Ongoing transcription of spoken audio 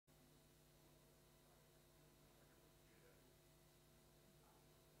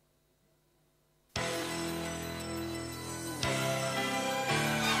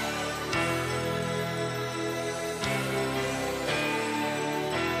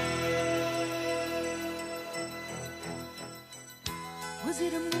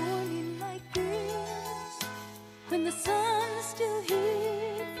it a morning like this, when the sun still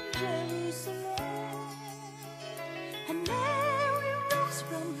hid Jerusalem, and Mary rose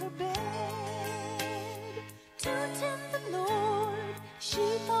from her bed to attend the Lord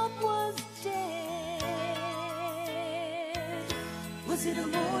she thought was dead? Was it a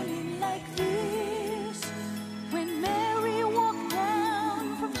morning like this, when Mary walked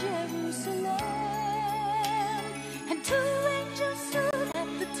down from Jerusalem, and two angels stood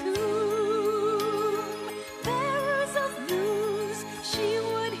at the tomb, bearers of news she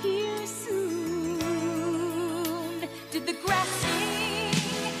would hear soon? Did the grass sing?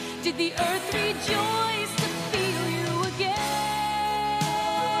 Did the earth rejoice to feel you again?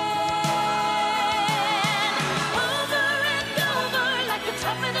 Over and over like a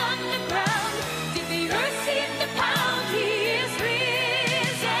trumpet underground, did the earth seem to pound? He is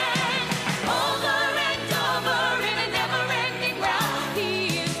risen. Over and over in a never-ending round, he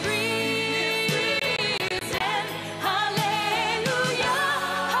is risen. Hallelujah,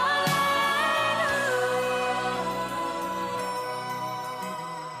 hallelujah.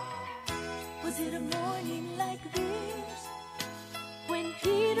 Was it a morning like this, when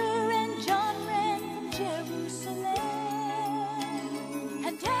Peter and John ran from Jerusalem,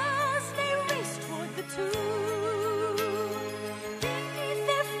 and as they raced toward the tomb, beneath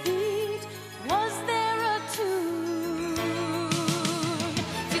their feet was there a tune?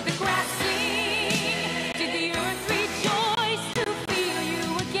 Did the grass sing? Did the earth rejoice to feel you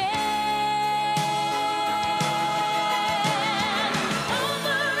again?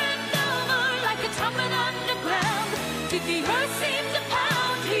 Over and over like a trumpet underground, did the earth seem to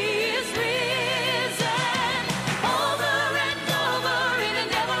pound? He is risen. Over and over in a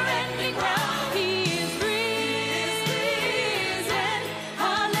never-ending round, he is risen.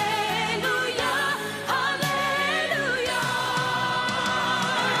 Hallelujah, hallelujah.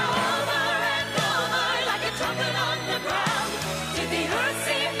 Over and over like a trumpet underground, did the earth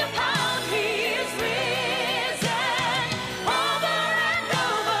seem to pound? He is risen. Over and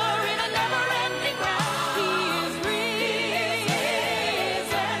over in a never-ending round, he is risen.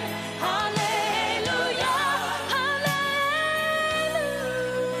 Hallelujah, hallelujah.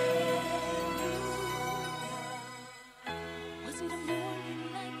 Was it a morning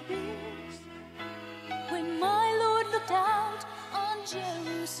like this, when my Lord looked out on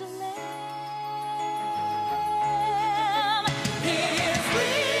Jerusalem? He is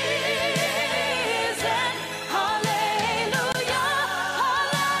risen. Hallelujah,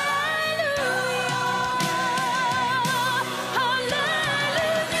 hallelujah,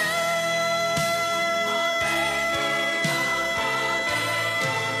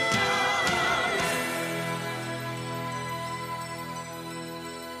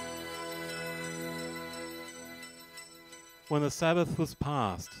 When the Sabbath was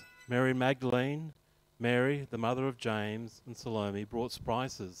past, Mary Magdalene, Mary, the mother of James, and Salome brought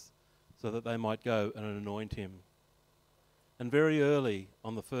spices so that they might go and anoint him. And very early,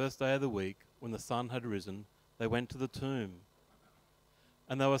 on the first day of the week, when the sun had risen, they went to the tomb.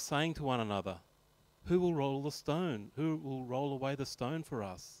 And they were saying to one another, "Who will roll the stone? Who will roll away the stone for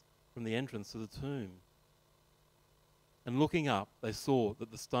us from the entrance to the tomb?" And looking up, they saw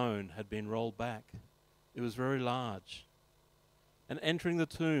that the stone had been rolled back. It was very large. And entering the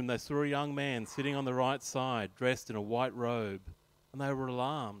tomb, they saw a young man sitting on the right side, dressed in a white robe, and they were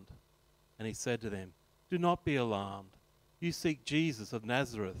alarmed. And he said to them, "Do not be alarmed. You seek Jesus of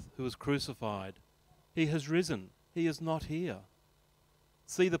Nazareth, who was crucified. He has risen. He is not here.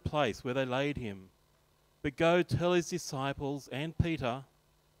 See the place where they laid him. But go tell his disciples and Peter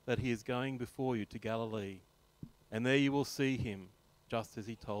that he is going before you to Galilee, and there you will see him, just as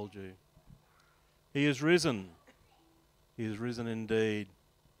he told you. He is risen. He is risen indeed."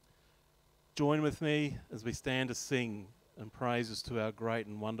 Join with me as we stand to sing and praises to our great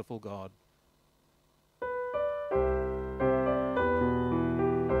and wonderful God.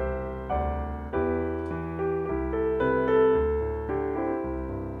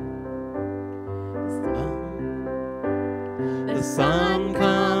 The sun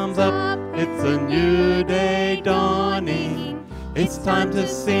comes up, it's a new day dawning. It's time to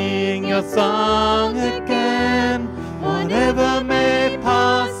sing your song again. Whatever may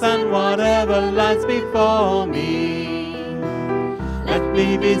pass and whatever lies before me, let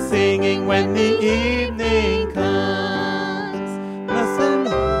me be singing when the evening comes. Bless the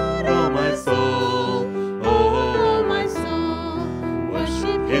Lord, oh my soul, oh my soul,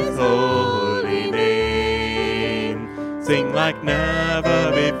 worship his holy name. Sing like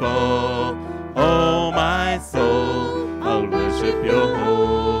never before, oh my soul, I'll worship your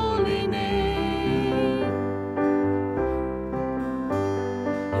holy name.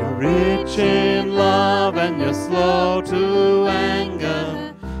 love and you're slow to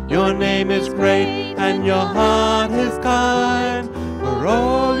anger. Your name is great and your heart is kind. For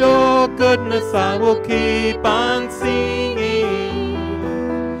all your goodness I will keep on singing.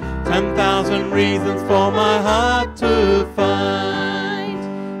 10,000 reasons for my heart to find.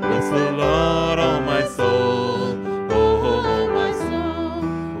 Bless the Lord, oh my soul, oh my soul.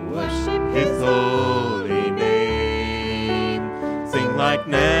 Worship His holy name. Sing like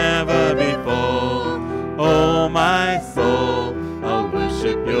never before, oh my soul. I'll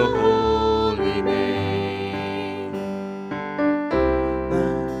worship your holy name.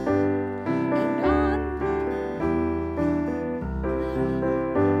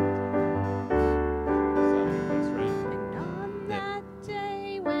 And on that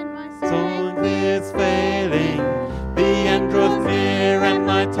day when my Soul is failing, the end draws near and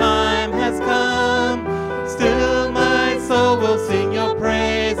my time has come. Still my soul will sing your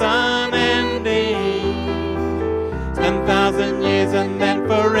praise unending. 10,000 years and then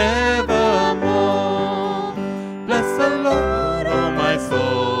forevermore. Bless the Lord, oh my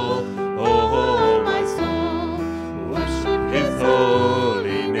soul, oh my soul. Worship His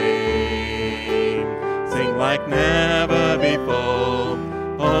holy name. Sing like never before,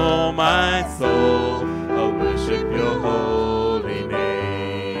 oh my soul. I'll worship your holy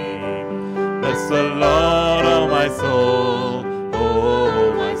name. Bless the Lord, oh my soul,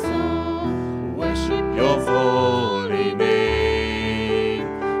 oh my soul. Worship your holy name.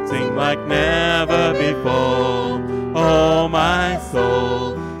 Sing like never before, oh my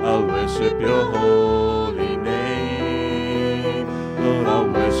soul. I'll worship your holy name. Lord, I'll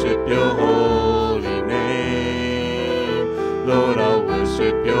worship your holy name. Lord, I'll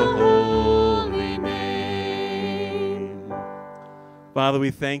worship your holy name. Father,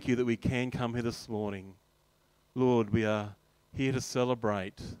 we thank you that we can come here this morning. Lord, we are here to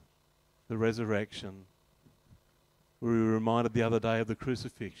celebrate the resurrection. We were reminded the other day of the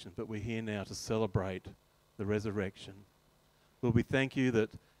crucifixion, but we're here now to celebrate the resurrection. Lord, we thank you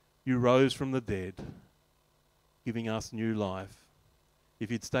that you rose from the dead, giving us new life.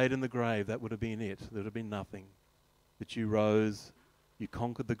 If you'd stayed in the grave, that would have been it. There would have been nothing. But you rose, you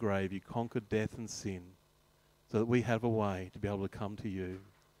conquered the grave, you conquered death and sin, so that we have a way to be able to come to you.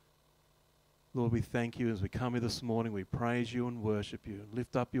 Lord, we thank you as we come here this morning. We praise you and worship you and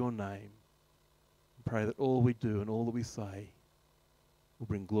lift up your name. And pray that all we do and all that we say will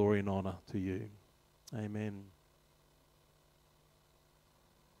bring glory and honor to you. Amen.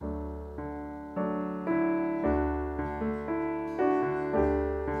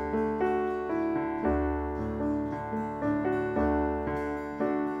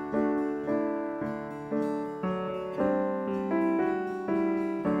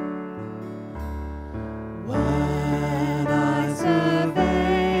 When I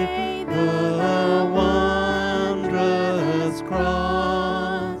survey the wondrous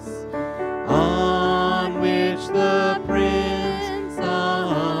cross on which the Prince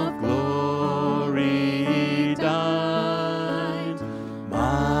of Glory died,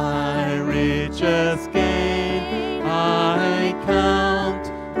 my richest gain I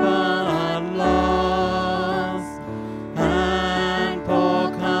count but loss, and pour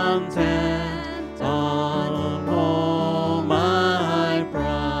content on all my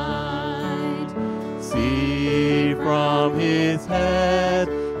pride. See from his head,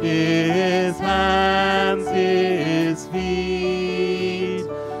 his hands, his feet,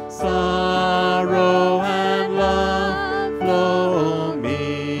 sorrow and love flow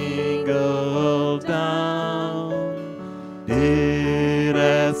mingled down. Did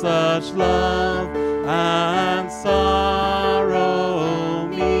as such love and sorrow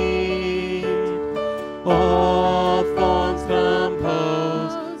meet, all thorns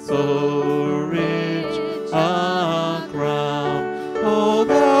compose so rich a crown. Oh,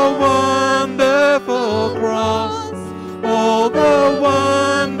 the wonderful cross, oh, the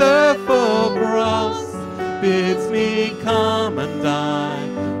wonderful cross, bids me come and die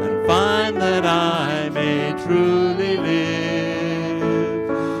and find that I may truly live.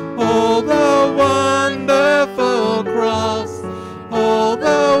 Oh, the wonderful cross, oh,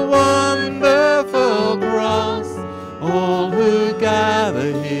 the wonderful cross, all who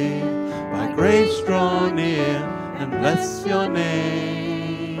gather here by grace draw near and bless your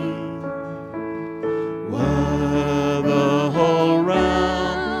name. Were the whole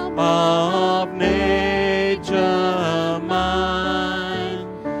realm of nature mine,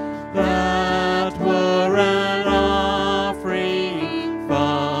 that were an offering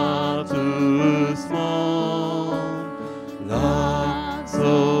far too small. Love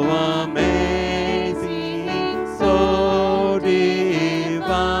so amazing, so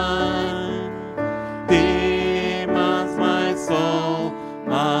divine,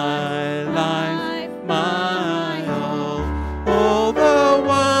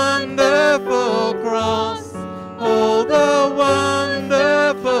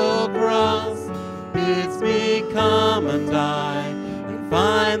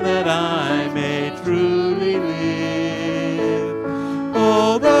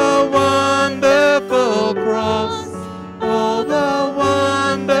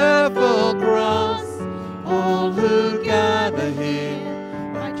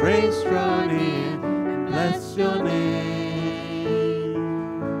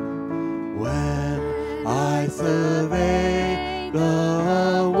 survey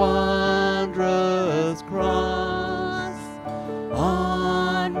the wondrous cross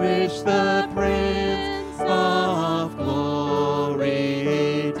on which the Prince of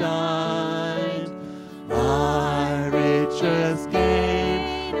Glory died. My richest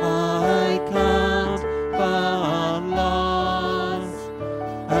gain I count but loss,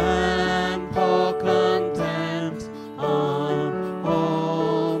 and pour content on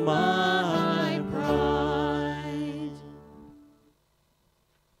all my pride.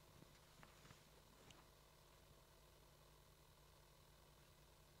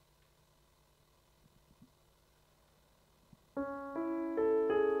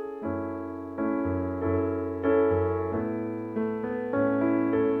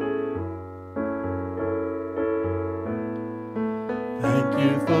 Thank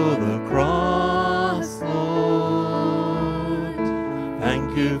you for the cross, Lord.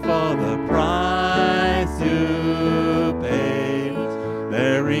 Thank you for the price you paid,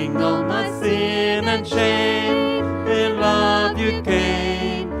 bearing all my sin and shame. In love you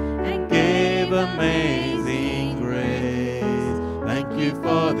came and gave amazing grace. Thank you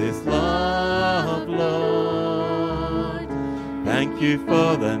for this love, Lord. Thank you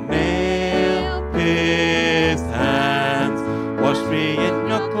for the nail-pierced hands. Wash me in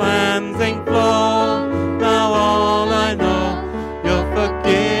your cleansing flow. Now all I know, your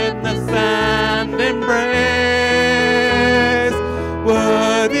forgiveness and embrace.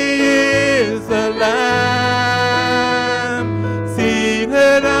 Worthy is the Lamb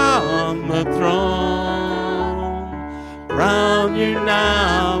seated on the throne. Crown you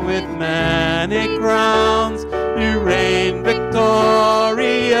now with many crowns. You reign victorious,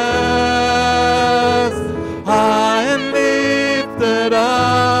 high and lifted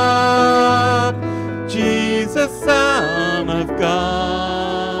up, Jesus, Son of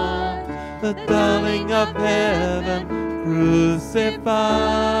God, the darling of heaven, crucified.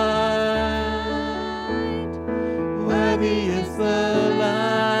 Worthy is the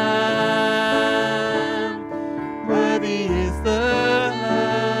Lamb, worthy is the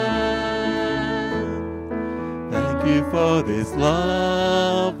Lamb. Thank you for this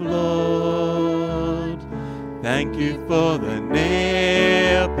love, Lord. Thank you for the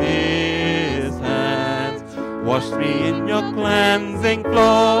nail-pierced hands. Washed me in your cleansing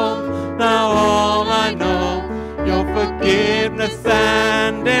flow. Now all I know, your forgiveness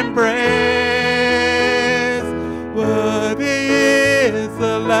and embrace. Worthy is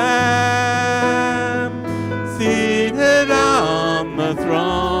the Lamb seated on the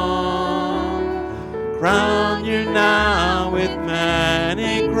throne. Crown you now with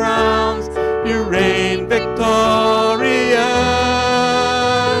many crowns. You reign victorious,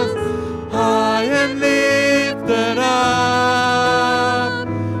 high and lifted up,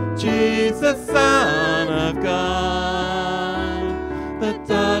 Jesus, Son of God, the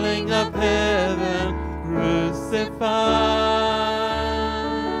darling of heaven, crucified.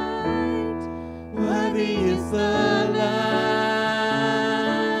 Worthy is the Lamb,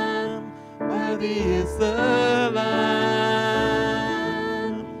 worthy is the Lamb.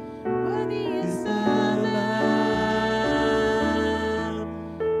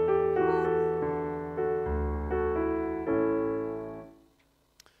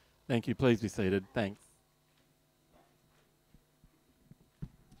 Thank you. Please be seated. Thanks.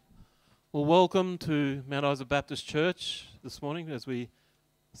 Well, welcome to Mount Isa Baptist Church this morning as we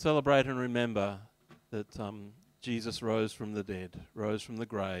celebrate and remember that Jesus rose from the dead, rose from the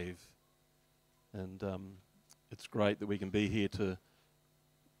grave. And it's great that we can be here to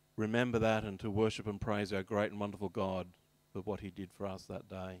remember that and to worship and praise our great and wonderful God for what he did for us that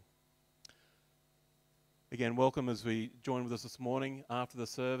day. Again, welcome as we join with us this morning after the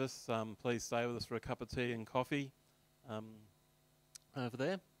service. Please stay with us for a cup of tea and coffee over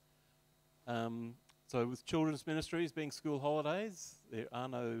there. So with children's ministries being school holidays, there are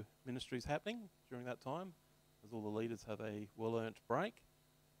no ministries happening during that time, as all the leaders have a well-earned break.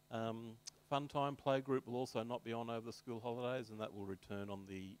 Fun Time Playgroup will also not be on over the school holidays, and that will return on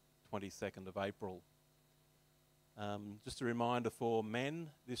the 22nd of April. Just a reminder for men,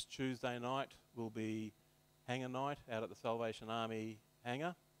 this Tuesday night will be hangar night out at the Salvation Army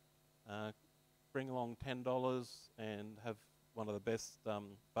hangar. Bring along $10 and have one of the best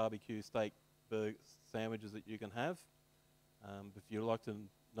barbecue steak sandwiches that you can have. If you'd like to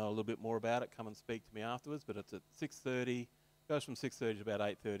know a little bit more about it, come and speak to me afterwards. But it's at 6:30. Goes from 6:30 to about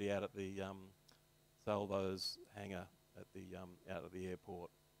 8:30 out at the Salvo's hangar at the out at the airport.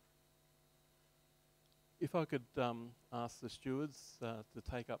 If I could ask the stewards to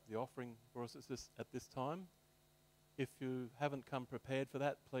take up the offering for us at this time. If you haven't come prepared for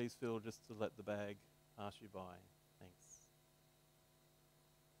that, please feel just to let the bag pass you by. Thanks.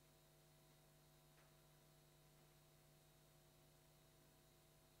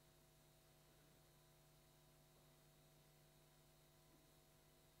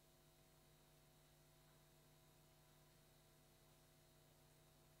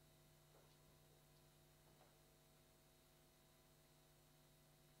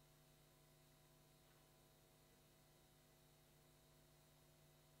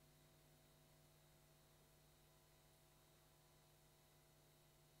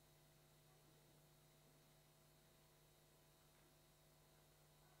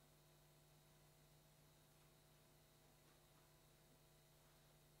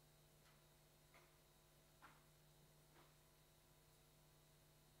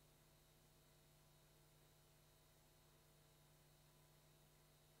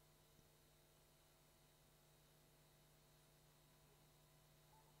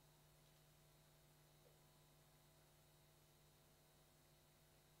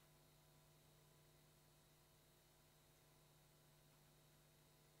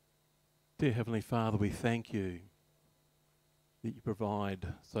 Dear Heavenly Father, we thank you that you provide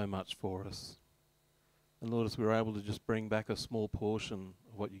so much for us. And Lord, as we're able to just bring back a small portion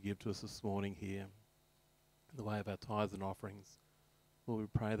of what you give to us this morning here, in the way of our tithes and offerings, Lord, we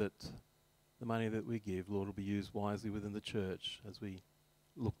pray that the money that we give, Lord, will be used wisely within the church as we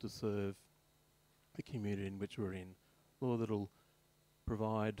look to serve the community in which we're in. Lord, that will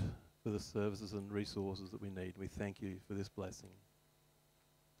provide for the services and resources that we need. We thank you for this blessing.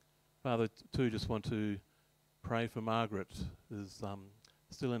 Father, too, just want to pray for Margaret, who's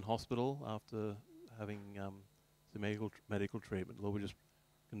still in hospital after having some medical treatment. Lord, we just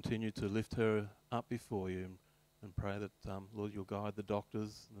continue to lift her up before you and pray that, Lord, you'll guide the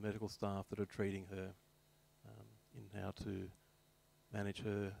doctors and the medical staff that are treating her in how to manage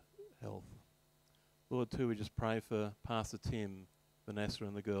her health. Lord, too, we just pray for Pastor Tim, Vanessa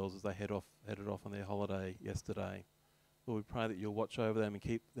and the girls as they headed off on their holiday yesterday. Lord, we pray that you'll watch over them and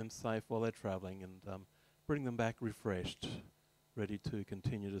keep them safe while they're travelling and bring them back refreshed, ready to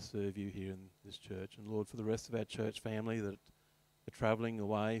continue to serve you here in this church. And Lord, for the rest of our church family that are travelling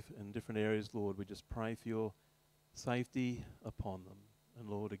away in different areas, Lord, we just pray for your safety upon them. And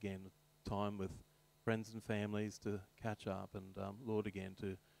Lord, again, time with friends and families to catch up and Lord, again,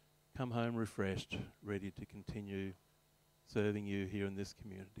 to come home refreshed, ready to continue serving you here in this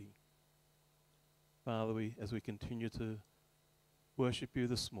community. Father, as we continue to worship you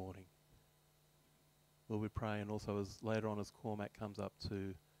this morning, Lord, we pray, and also as later on as Cormac comes up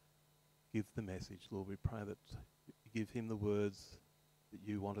to give the message, Lord, we pray that you give him the words that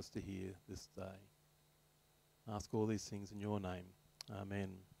you want us to hear this day. Ask all these things in your name. Amen.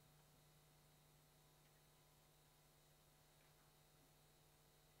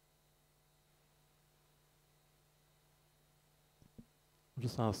 I'll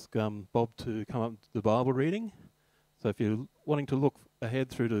just ask Bob to come up to the Bible reading. So if you're wanting to look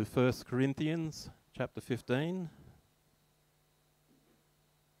ahead through to 1 Corinthians chapter 15.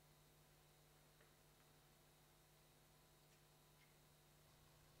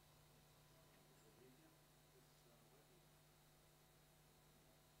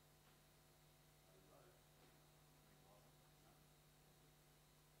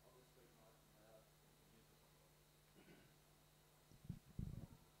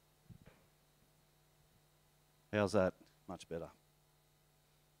 How's that? Much better.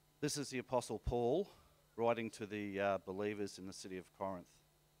 This is the Apostle Paul writing to the believers in the city of Corinth.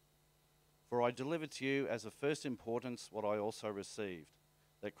 For I delivered to you as of first importance what I also received,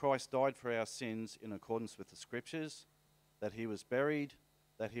 that Christ died for our sins in accordance with the Scriptures, that he was buried,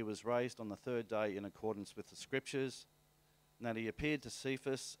 that he was raised on the third day in accordance with the Scriptures, and that he appeared to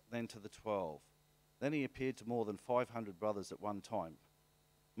Cephas, then to the 12. Then he appeared to more than 500 brothers at one time,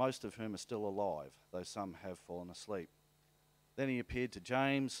 most of whom are still alive, though some have fallen asleep. Then he appeared to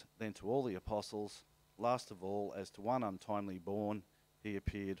James, then to all the apostles. Last of all, as to one untimely born, he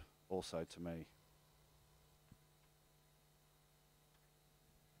appeared also to me.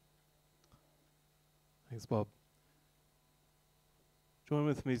 Thanks, Bob. Join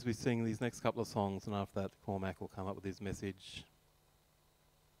with me as we sing these next couple of songs, and after that, Cormac will come up with his message.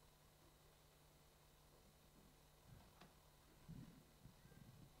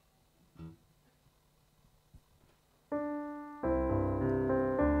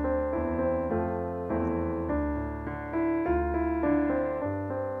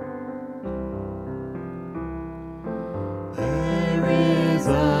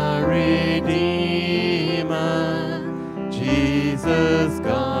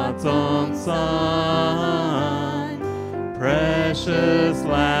 Son, precious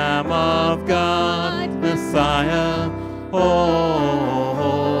Lamb of God,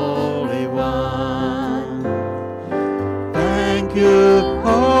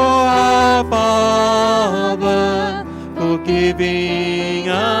 giving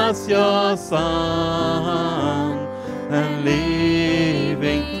us your Son and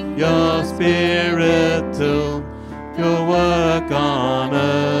leaving your Spirit till your work on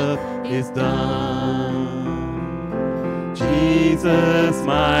earth is done. Jesus,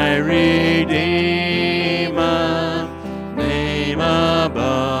 my Redeemer, name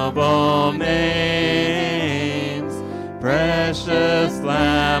above all names, precious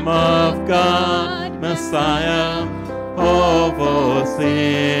Lamb of God, Messiah, all for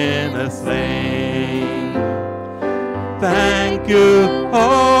sinners slain. Thank you,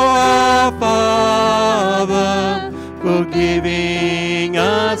 oh our Father, for giving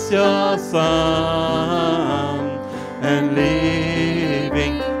us your Son and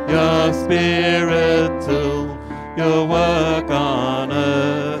leaving your Spirit till your work on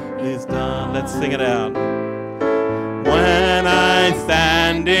earth is done. Let's sing it out. When I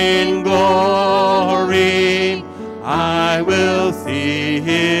stand in glory, I will see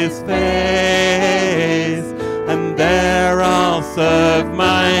his face, and there I'll serve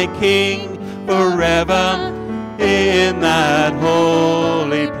my King forever in that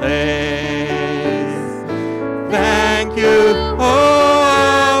holy place. Thank you,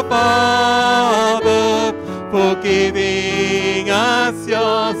 oh Father, for giving us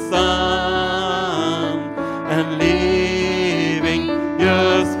your Son and leaving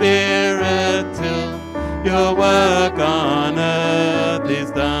your Spirit till your work on earth is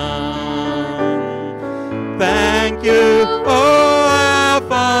done. Thank you, oh our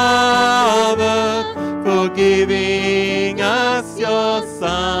Father, for giving us your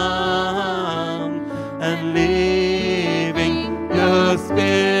Son and leaving your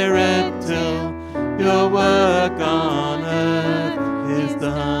Spirit till your work on earth is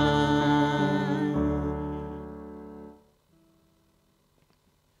done.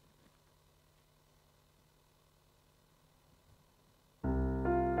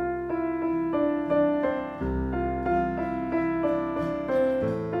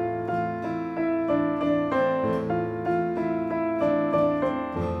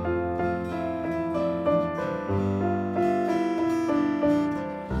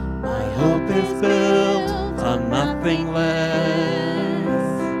 Is built on nothing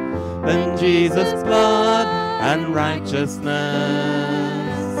less than Jesus' blood and righteousness.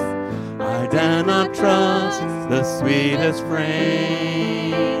 I dare not trust the sweetest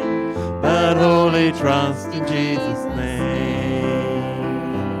frame, but wholly trust in Jesus' name.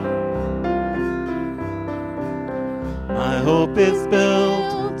 My hope is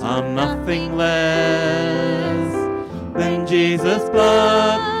built on nothing less than Jesus'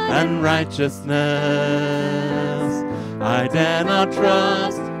 blood and righteousness. I dare not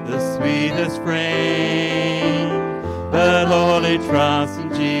trust the sweetest frame, but wholly trust in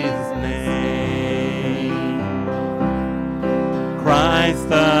Jesus' name. Christ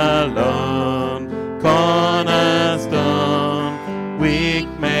alone, cornerstone, weak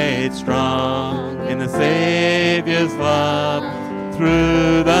made strong in the Savior's love.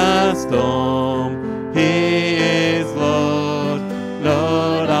 Through the storm, he is Lord,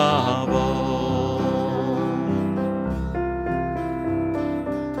 Lord of all.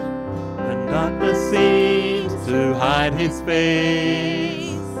 When darkness seems to hide his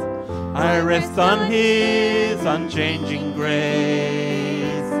face, I rest on his unchanging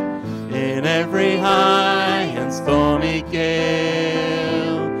grace. In every high and stormy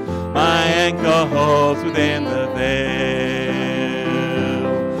gale, my anchor holds within the veil.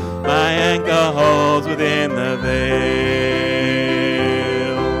 My anchor holds within the veil.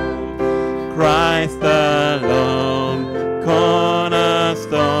 Christ alone,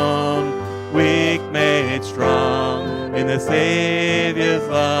 cornerstone, weak made strong in the Savior's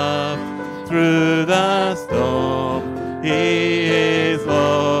love. Through the storm, he is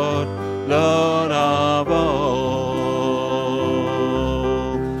Lord, Lord of all,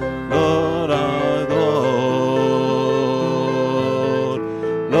 Lord of all,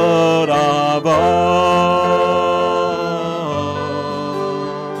 Lord of all.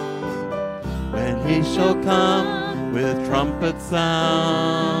 When he shall come with trumpet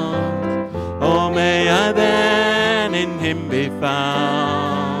sound, oh, may I then in him be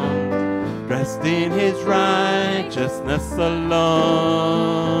found, dressed in his righteousness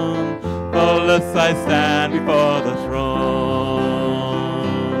alone. Faultless I stand before the throne.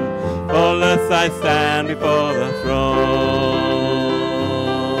 Faultless I stand before the throne.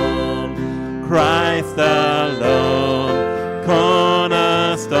 Christ alone,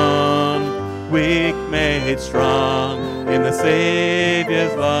 cornerstone, weak made strong in the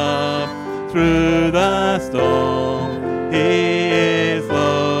Savior's love. Through the storm, he is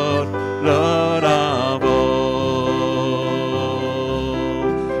Lord, Lord of all,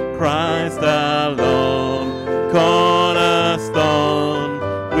 alone, cornerstone,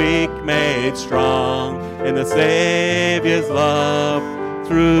 weak made strong in the Saviour's love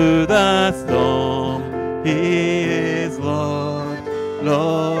through the storm. He is Lord,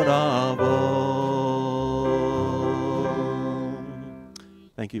 Lord of all.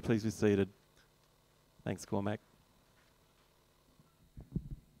 Thank you. Please be seated. Thanks, Cormac.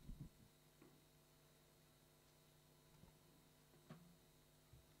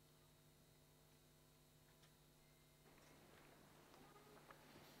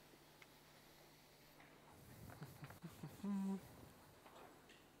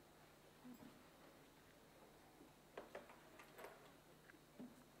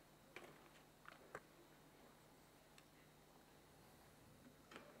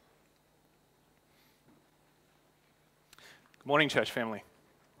 Good morning, church family.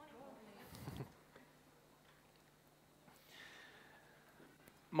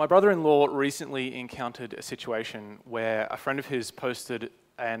 My brother-in-law recently encountered a situation where a friend of his posted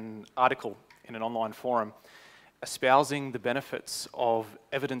an article in an online forum espousing the benefits of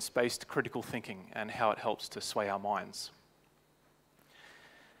evidence-based critical thinking and how it helps to sway our minds.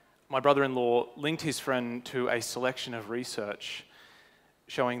 My brother-in-law linked his friend to a selection of research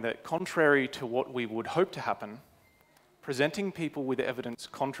showing that, contrary to what we would hope to happen, presenting people with evidence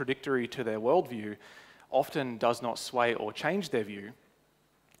contradictory to their worldview often does not sway or change their view,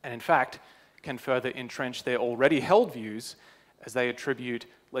 and in fact can further entrench their already held views as they attribute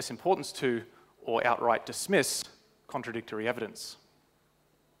less importance to or outright dismiss contradictory evidence.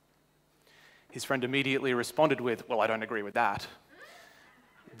 His friend immediately responded with, "Well, I don't agree with that,"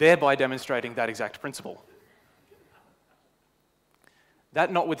 thereby demonstrating that exact principle.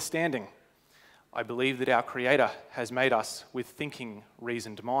 That notwithstanding, I believe that our Creator has made us with thinking,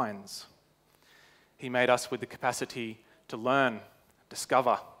 reasoned minds. He made us with the capacity to learn,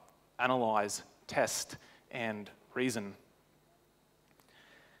 discover, analyze, test, and reason.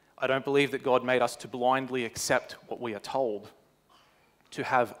 I don't believe that God made us to blindly accept what we are told, to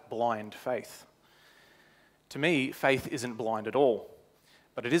have blind faith. To me, faith isn't blind at all,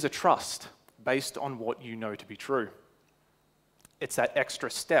 but it is a trust based on what you know to be true. It's that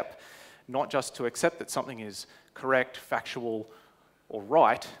extra step, not just to accept that something is correct, factual, or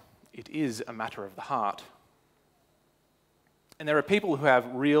right, it is a matter of the heart. And there are people who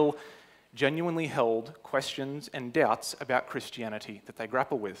have real, genuinely held questions and doubts about Christianity that they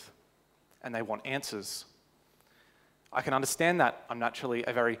grapple with, and they want answers. I can understand that. I'm naturally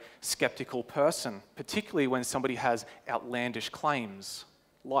a very skeptical person, particularly when somebody has outlandish claims,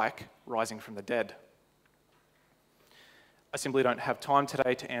 like rising from the dead. I simply don't have time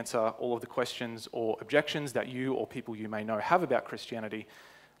today to answer all of the questions or objections that you or people you may know have about Christianity,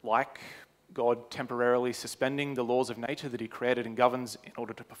 like God temporarily suspending the laws of nature that He created and governs in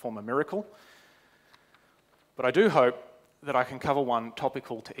order to perform a miracle. But I do hope that I can cover one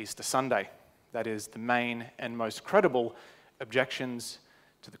topical to Easter Sunday, that is, the main and most credible objections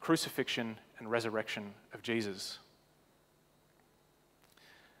to the crucifixion and resurrection of Jesus.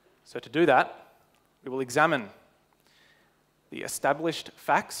 So to do that, we will examine the established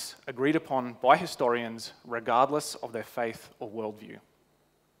facts agreed upon by historians regardless of their faith or worldview,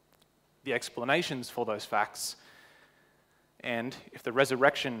 the explanations for those facts, and if the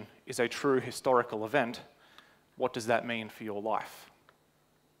resurrection is a true historical event, what does that mean for your life?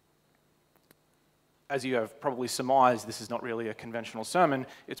 As you have probably surmised, this is not really a conventional sermon,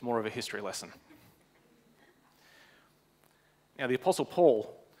 it's more of a history lesson. Now, the Apostle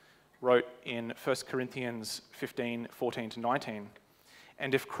Paul wrote in 1 Corinthians 15, 14 to 19,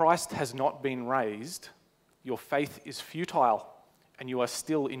 "And if Christ has not been raised, your faith is futile, and you are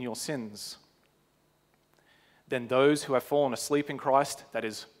still in your sins. Then those who have fallen asleep in Christ, that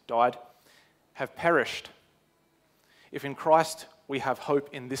is, died, have perished. If in Christ we have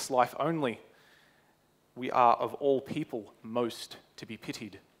hope in this life only, we are of all people most to be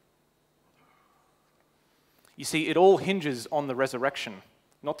pitied." You see, it all hinges on the resurrection,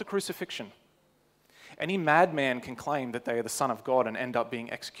 not the crucifixion. Any madman can claim that they are the Son of God and end up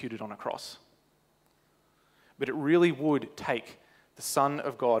being executed on a cross. But it really would take the Son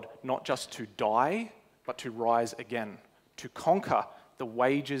of God not just to die, but to rise again, to conquer the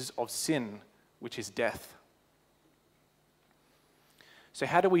wages of sin, which is death. So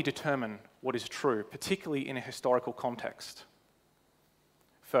how do we determine what is true, particularly in a historical context?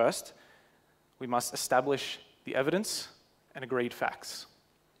 First, we must establish the evidence and agreed facts.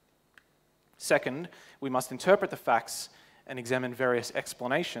 Second, we must interpret the facts and examine various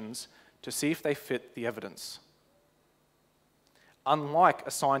explanations to see if they fit the evidence. Unlike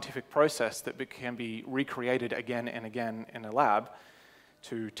a scientific process that can be recreated again and again in a lab,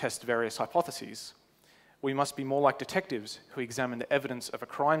 to test various hypotheses. We must be more like detectives who examine the evidence of a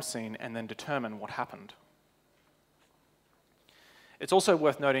crime scene and then determine what happened. It's also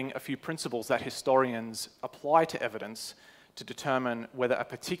worth noting a few principles that historians apply to evidence to determine whether a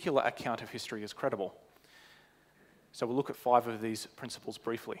particular account of history is credible. So we'll look at 5 of these principles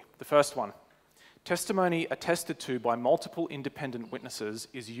briefly. The first one, testimony attested to by multiple independent witnesses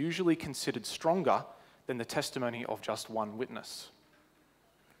is usually considered stronger than the testimony of just one witness.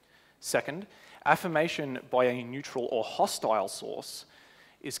 Second, affirmation by a neutral or hostile source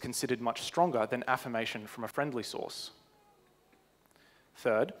is considered much stronger than affirmation from a friendly source.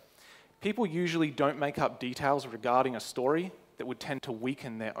 Third, people usually don't make up details regarding a story that would tend to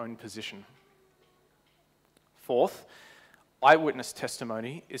weaken their own position. Fourth, eyewitness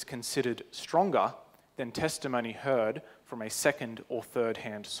testimony is considered stronger than testimony heard from a second or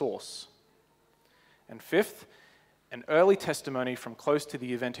third-hand source. And fifth, an early testimony from close to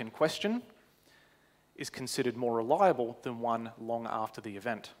the event in question is considered more reliable than one long after the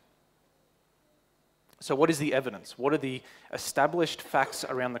event. So what is the evidence? What are the established facts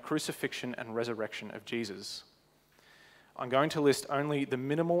around the crucifixion and resurrection of Jesus? I'm going to list only the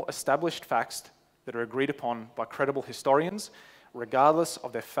minimal established facts that are agreed upon by credible historians, regardless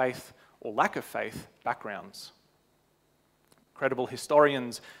of their faith or lack of faith backgrounds. Credible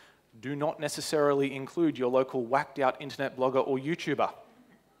historians do not necessarily include your local whacked-out internet blogger or YouTuber.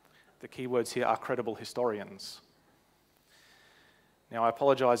 The keywords here are credible historians. Now, I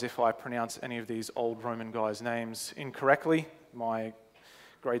apologize if I pronounce any of these old Roman guys' names incorrectly. My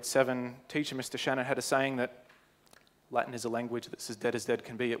grade 7 teacher, Mr. Shannon, had a saying that Latin is a language that's as dead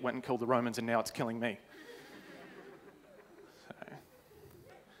can be. It went and killed the Romans, and now it's killing me.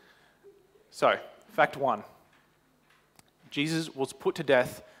 So, fact 1. Jesus was put to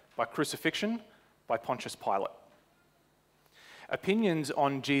death by crucifixion by Pontius Pilate. Opinions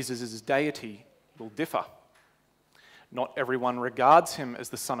on Jesus' deity will differ. Not everyone regards him as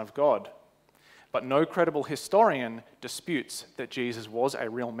the Son of God, but no credible historian disputes that Jesus was a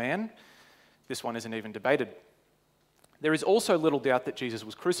real man. This one isn't even debated. There is also little doubt that Jesus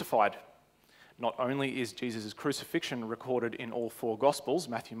was crucified. Not only is Jesus' crucifixion recorded in all 4 Gospels,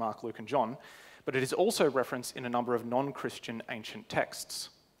 Matthew, Mark, Luke, and John, but it is also referenced in a number of non-Christian ancient texts.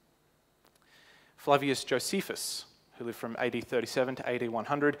 Flavius Josephus, who lived from AD 37 to AD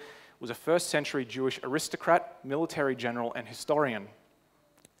 100, was a first-century Jewish aristocrat, military general, and historian.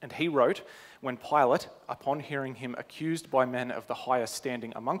 And he wrote, when Pilate, upon hearing him accused by men of the highest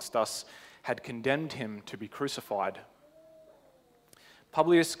standing amongst us, had condemned him to be crucified.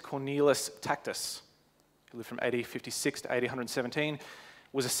 Publius Cornelius Tacitus, who lived from AD 56 to AD 117,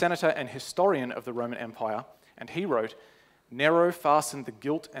 was a senator and historian of the Roman Empire, and he wrote, Nero fastened the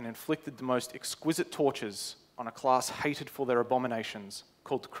guilt and inflicted the most exquisite tortures on a class hated for their abominations,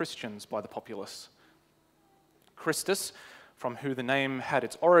 called Christians by the populace. Christus, from whom the name had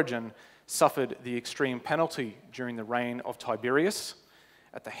its origin, suffered the extreme penalty during the reign of Tiberius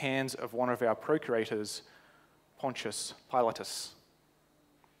at the hands of one of our procurators, Pontius Pilatus.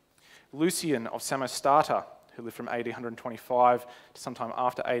 Lucian of Samosata, who lived from AD 125 to sometime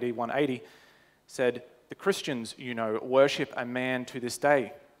after AD 180, said, the Christians, you know, worship a man to this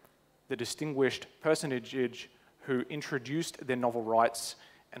day, the distinguished personage who introduced their novel rites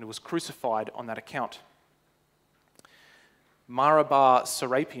and was crucified on that account. Marabar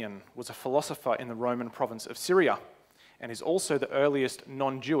Serapion was a philosopher in the Roman province of Syria and is also the earliest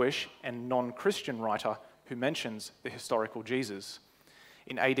non-Jewish and non-Christian writer who mentions the historical Jesus.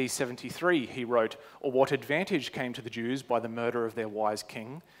 In AD 73, he wrote, or what advantage came to the Jews by the murder of their wise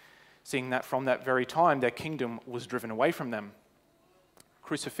king, seeing that from that very time their kingdom was driven away from them.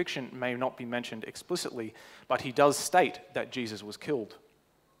 Crucifixion may not be mentioned explicitly, but he does state that Jesus was killed.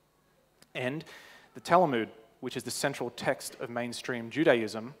 And the Talmud, which is the central text of mainstream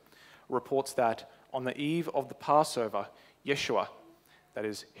Judaism, reports that on the eve of the Passover, Yeshua, that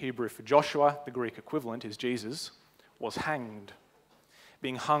is Hebrew for Joshua, the Greek equivalent is Jesus, was hanged.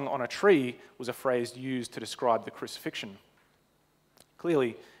 Being hung on a tree was a phrase used to describe the crucifixion.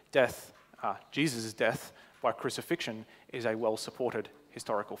 Clearly, Jesus' death by crucifixion is a well-supported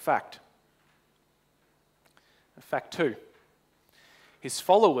historical fact. Fact 2. His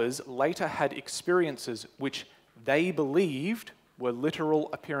followers later had experiences which they believed were literal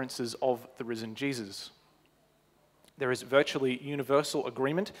appearances of the risen Jesus. There is virtually universal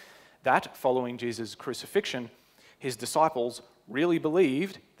agreement that, following Jesus' crucifixion, his disciples really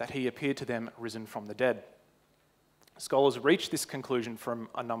believed that he appeared to them risen from the dead. Scholars reach this conclusion from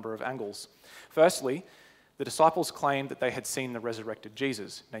a number of angles. Firstly, the disciples claimed that they had seen the resurrected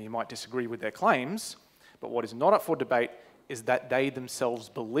Jesus. Now, you might disagree with their claims, but what is not up for debate is that they themselves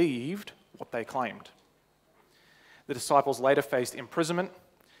believed what they claimed. The disciples later faced imprisonment,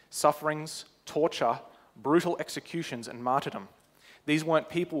 sufferings, torture, brutal executions, and martyrdom. These weren't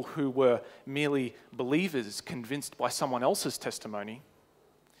people who were merely believers convinced by someone else's testimony.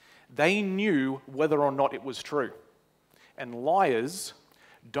 They knew whether or not it was true. And liars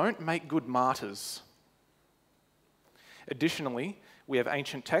don't make good martyrs. Additionally, we have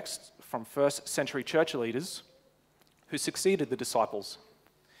ancient texts from first century church leaders who succeeded the disciples,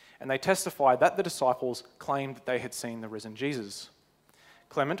 and they testified that the disciples claimed that they had seen the risen Jesus.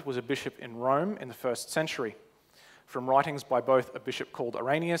 Clement was a bishop in Rome in the first century. From writings by both a bishop called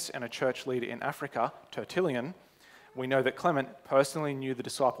Irenaeus and a church leader in Africa, Tertullian, we know that Clement personally knew the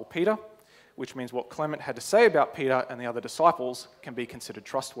disciple Peter, which means what Clement had to say about Peter and the other disciples can be considered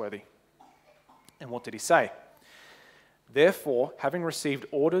trustworthy. And what did he say? Therefore, having received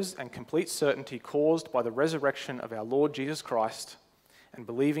orders and complete certainty caused by the resurrection of our Lord Jesus Christ, and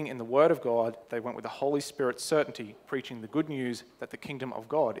believing in the word of God, they went with the Holy Spirit's certainty, preaching the good news that the kingdom of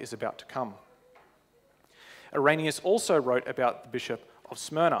God is about to come. Irenaeus also wrote about the bishop of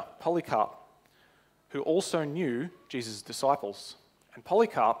Smyrna, Polycarp, who also knew Jesus' disciples. And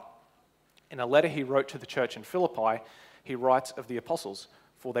Polycarp, in a letter he wrote to the church in Philippi, he writes of the apostles,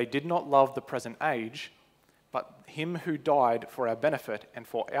 "For they did not love the present age, but him who died for our benefit and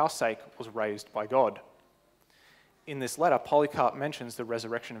for our sake was raised by God." In this letter, Polycarp mentions the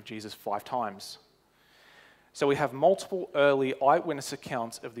resurrection of Jesus 5 times. So we have multiple early eyewitness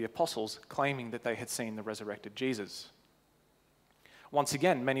accounts of the apostles claiming that they had seen the resurrected Jesus. Once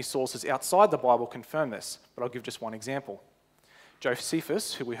again, many sources outside the Bible confirm this, but I'll give just one example.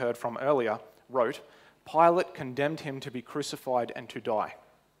 Josephus, who we heard from earlier, wrote, "Pilate condemned him to be crucified and to die.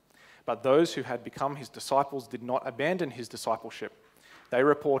 But those who had become his disciples did not abandon his discipleship. They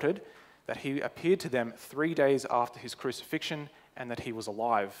reported that he appeared to them 3 days after his crucifixion and that he was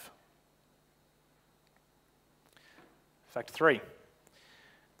alive." Fact 3.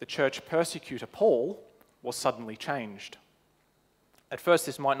 The church persecutor Paul was suddenly changed. At first,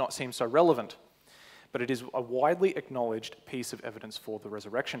 this might not seem so relevant, but it is a widely acknowledged piece of evidence for the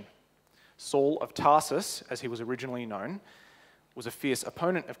resurrection. Saul of Tarsus, as he was originally known, was a fierce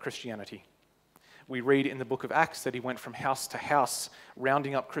opponent of Christianity. We read in the book of Acts that he went from house to house,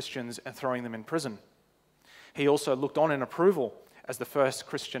 rounding up Christians and throwing them in prison. He also looked on in approval as the first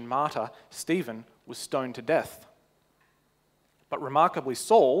Christian martyr, Stephen, was stoned to death. But remarkably,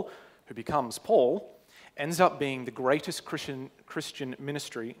 Saul, who becomes Paul, ends up being the greatest Christian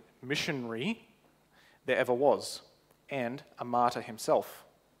missionary there ever was, and a martyr himself.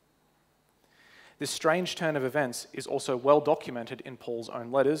 This strange turn of events is also well documented in Paul's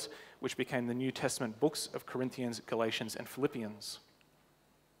own letters, which became the New Testament books of Corinthians, Galatians, and Philippians.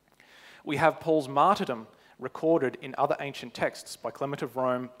 We have Paul's martyrdom recorded in other ancient texts by Clement of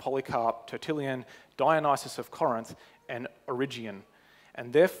Rome, Polycarp, Tertullian, Dionysius of Corinth, and Origen.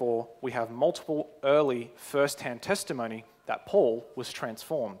 And therefore, we have multiple early first-hand testimony that Paul was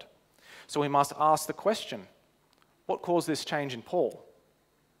transformed. So we must ask the question, what caused this change in Paul?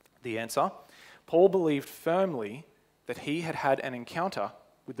 The answer, Paul believed firmly that he had had an encounter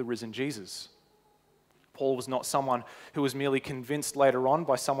with the risen Jesus. Paul was not someone who was merely convinced later on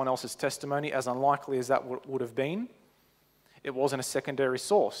by someone else's testimony, as unlikely as that would have been. It wasn't a secondary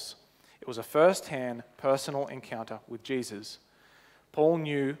source. It was a first-hand personal encounter with Jesus. Paul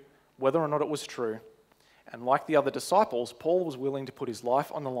knew whether or not it was true, and like the other disciples, Paul was willing to put his life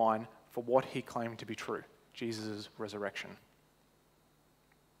on the line for what he claimed to be true, Jesus' resurrection.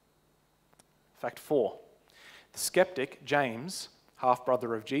 Fact 4. The skeptic, James,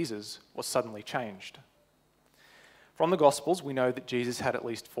 half-brother of Jesus, was suddenly changed. From the Gospels, we know that Jesus had at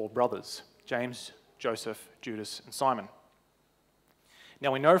least 4 brothers, James, Joseph, Judas, and Simon.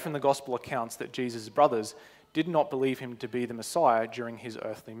 Now we know from the Gospel accounts that Jesus' brothers did not believe him to be the Messiah during his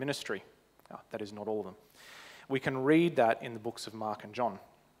earthly ministry. That is not all of them. We can read that in the books of Mark and John.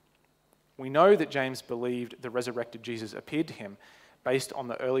 We know that James believed the resurrected Jesus appeared to him based on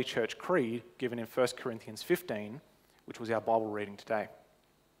the early church creed given in 1 Corinthians 15, which was our Bible reading today.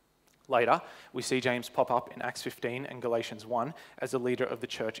 Later, we see James pop up in Acts 15 and Galatians 1 as the leader of the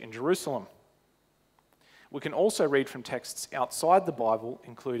church in Jerusalem. We can also read from texts outside the Bible,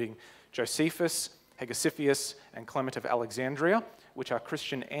 including Josephus, Hegesippus, and Clement of Alexandria, which are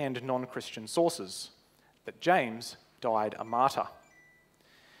Christian and non-Christian sources, that James died a martyr.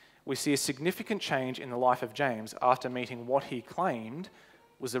 We see a significant change in the life of James after meeting what he claimed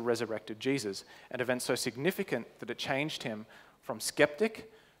was the resurrected Jesus, an event so significant that it changed him from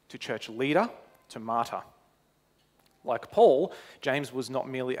skeptic to church leader to martyr. Like Paul, James was not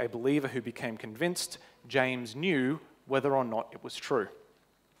merely a believer who became convinced. James knew whether or not it was true.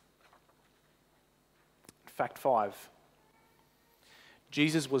 Fact 5.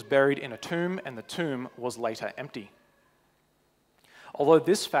 Jesus was buried in a tomb, and the tomb was later empty. Although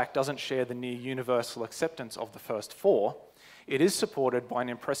this fact doesn't share the near universal acceptance of the first 4, it is supported by an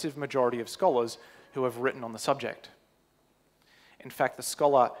impressive majority of scholars who have written on the subject. In fact, the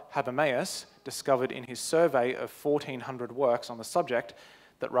scholar Habermas discovered in his survey of 1,400 works on the subject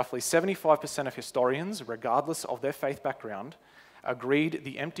that roughly 75% of historians, regardless of their faith background, agreed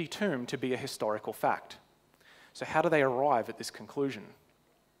the empty tomb to be a historical fact. So how do they arrive at this conclusion?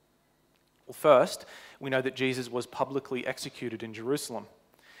 Well, first, we know that Jesus was publicly executed in Jerusalem.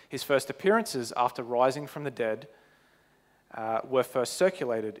 His first appearances after rising from the dead were first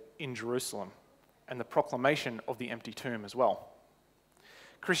circulated in Jerusalem, and the proclamation of the empty tomb as well.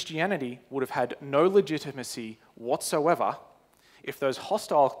 Christianity would have had no legitimacy whatsoever if those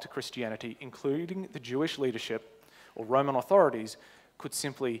hostile to Christianity, including the Jewish leadership or Roman authorities, could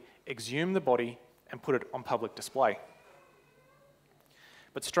simply exhume the body and put it on public display.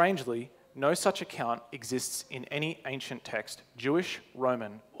 But strangely, no such account exists in any ancient text, Jewish,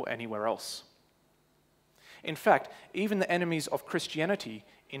 Roman, or anywhere else. In fact, even the enemies of Christianity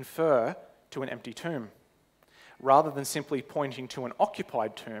infer to an empty tomb. Rather than simply pointing to an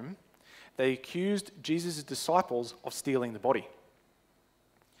occupied tomb, they accused Jesus' disciples of stealing the body.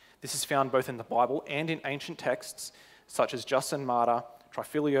 This is found both in the Bible and in ancient texts such as Justin Martyr,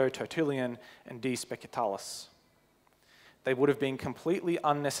 Trifilio, Tertullian, and De Specutalis. They would have been completely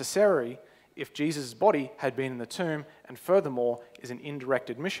unnecessary if Jesus' body had been in the tomb, and furthermore is an indirect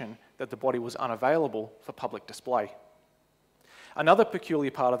admission that the body was unavailable for public display. Another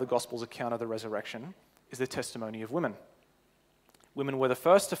peculiar part of the Gospel's account of the resurrection is the testimony of women. Women were the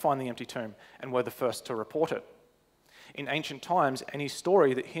first to find the empty tomb and were the first to report it. In ancient times, any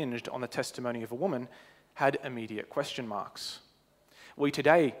story that hinged on the testimony of a woman had immediate question marks. We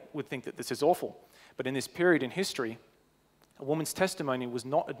today would think that this is awful, but in this period in history, a woman's testimony was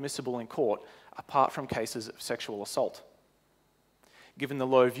not admissible in court apart from cases of sexual assault. Given the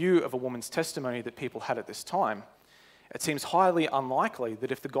low view of a woman's testimony that people had at this time, it seems highly unlikely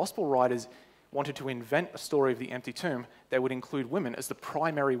that if the gospel writers wanted to invent a story of the empty tomb, they would include women as the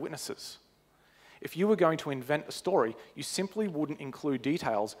primary witnesses. If you were going to invent a story, you simply wouldn't include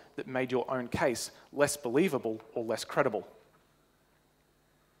details that made your own case less believable or less credible.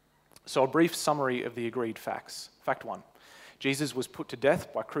 So a brief summary of the agreed facts. Fact 1. Jesus was put to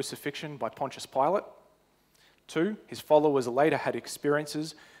death by crucifixion by Pontius Pilate. 2. His followers later had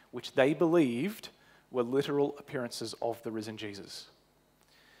experiences which they believed were literal appearances of the risen Jesus.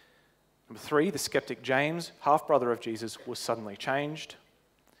 Number 3. The skeptic James, half-brother of Jesus, was suddenly changed.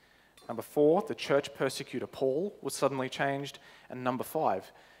 Number 4. The church persecutor Paul was suddenly changed. And number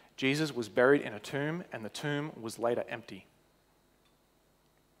 5. Jesus was buried in a tomb, and the tomb was later empty.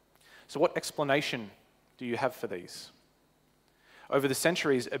 So what explanation do you have for these? Over the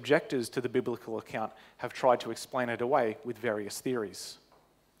centuries, objectors to the biblical account have tried to explain it away with various theories.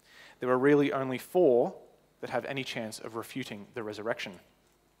 There are really only 4 that have any chance of refuting the resurrection.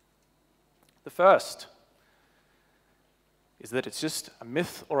 The first is that it's just a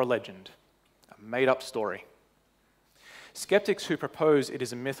myth or a legend, a made-up story. Skeptics who propose it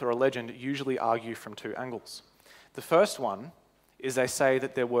is a myth or a legend usually argue from 2 angles. The first one is they say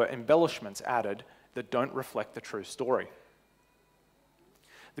that there were embellishments added that don't reflect the true story.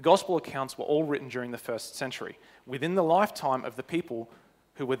 The gospel accounts were all written during the 1st century, within the lifetime of the people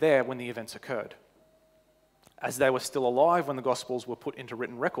who were there when the events occurred. As they were still alive when the gospels were put into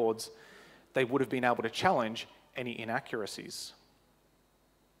written records, they would have been able to challenge any inaccuracies.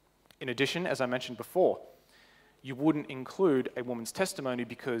 In addition, as I mentioned before, you wouldn't include a woman's testimony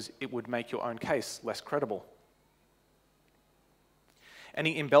because it would make your own case less credible.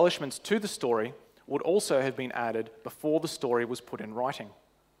 Any embellishments to the story would also have been added before the story was put in writing.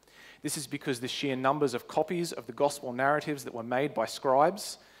 This is because the sheer numbers of copies of the gospel narratives that were made by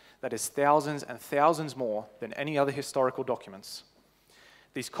scribes, that is thousands and thousands more than any other historical documents.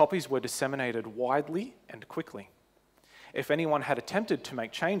 These copies were disseminated widely and quickly. If anyone had attempted to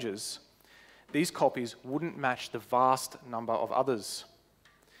make changes, these copies wouldn't match the vast number of others.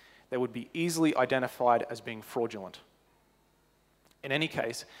 They would be easily identified as being fraudulent. In any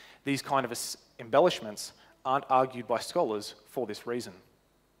case, these kind of embellishments aren't argued by scholars for this reason.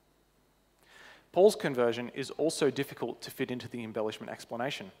 Paul's conversion is also difficult to fit into the embellishment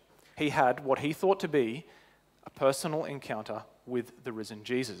explanation. He had what he thought to be a personal encounter with the risen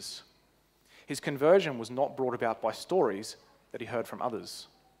Jesus. His conversion was not brought about by stories that he heard from others.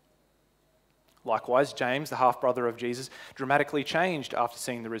 Likewise, James, the half-brother of Jesus, dramatically changed after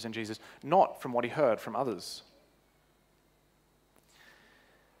seeing the risen Jesus, not from what he heard from others.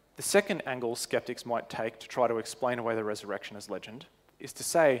 The second angle skeptics might take to try to explain away the resurrection as legend is to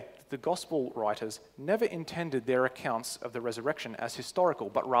say that the gospel writers never intended their accounts of the resurrection as historical,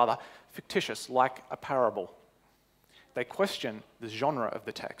 but rather fictitious, like a parable. They question the genre of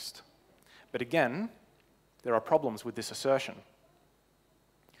the text. But again, there are problems with this assertion.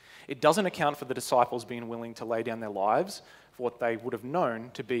 It doesn't account for the disciples being willing to lay down their lives for what they would have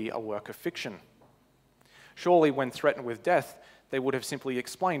known to be a work of fiction. Surely, when threatened with death, they would have simply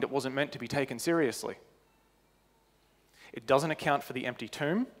explained it wasn't meant to be taken seriously. It doesn't account for the empty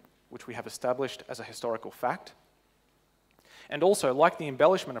tomb, which we have established as a historical fact. And also, like the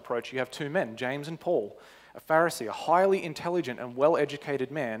embellishment approach, you have two men, James and Paul, a Pharisee, a highly intelligent and well-educated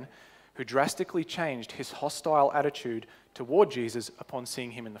man who drastically changed his hostile attitude toward Jesus upon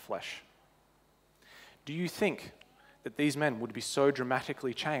seeing him in the flesh. Do you think that these men would be so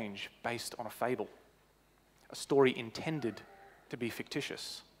dramatically changed based on a fable, a story intended to be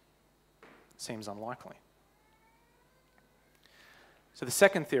fictitious? Seems unlikely. So the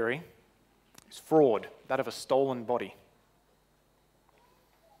second theory is fraud, that of a stolen body.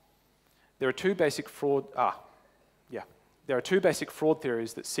 There are two basic fraud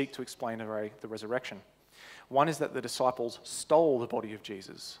theories that seek to explain away the resurrection. One is that the disciples stole the body of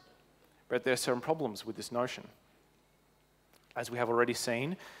Jesus, but there are some problems with this notion. As we have already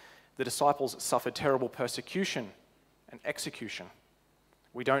seen, the disciples suffered terrible persecution and execution.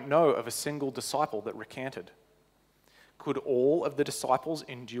 We don't know of a single disciple that recanted. Could all of the disciples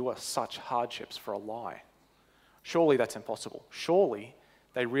endure such hardships for a lie? Surely that's impossible. Surely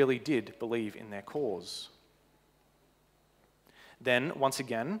they really did believe in their cause. Then, once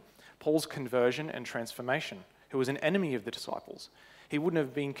again, Paul's conversion and transformation, who was an enemy of the disciples. He wouldn't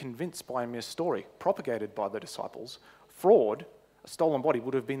have been convinced by a mere story propagated by the disciples. Fraud, a stolen body,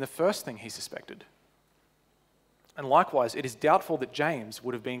 would have been the first thing he suspected. And likewise, it is doubtful that James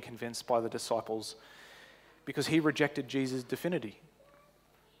would have been convinced by the disciples because he rejected Jesus' divinity.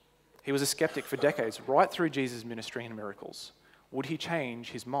 He was a skeptic for decades, right through Jesus' ministry and miracles. Would he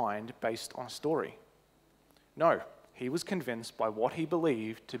change his mind based on a story? No, he was convinced by what he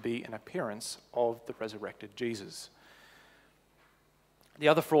believed to be an appearance of the resurrected Jesus. The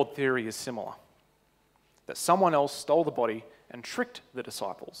other fraud theory is similar, that someone else stole the body and tricked the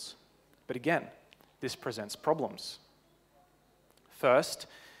disciples. But again, this presents problems. First,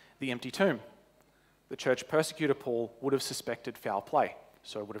 the empty tomb. The church persecutor Paul would have suspected foul play,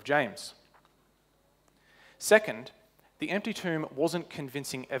 so would have James. Second, the empty tomb wasn't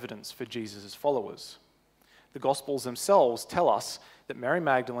convincing evidence for Jesus' followers. The Gospels themselves tell us that Mary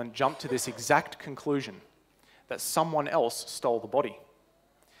Magdalene jumped to this exact conclusion, that someone else stole the body.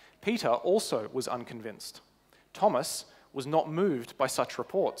 Peter also was unconvinced. Thomas was not moved by such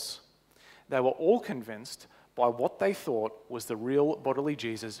reports. They were all convinced by what they thought was the real bodily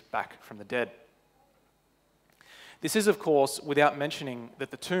Jesus back from the dead. This is, of course, without mentioning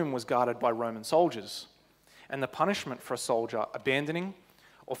that the tomb was guarded by Roman soldiers, and the punishment for a soldier abandoning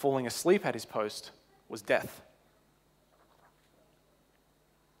or falling asleep at his post was death.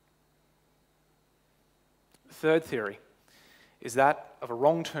 The third theory is that of a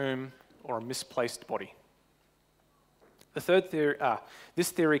wrong tomb or a misplaced body.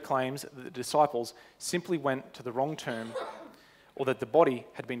 This theory claims that the disciples simply went to the wrong tomb or that the body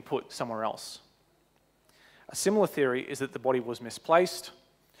had been put somewhere else. A similar theory is that the body was misplaced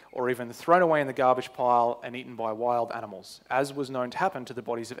or even thrown away in the garbage pile and eaten by wild animals, as was known to happen to the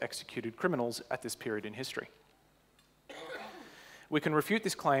bodies of executed criminals at this period in history. We can refute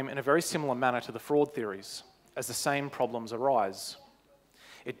this claim in a very similar manner to the fraud theories, as the same problems arise.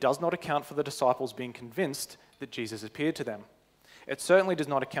 It does not account for the disciples being convinced that Jesus appeared to them. It certainly does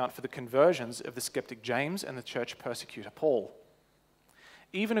not account for the conversions of the skeptic James and the church persecutor Paul.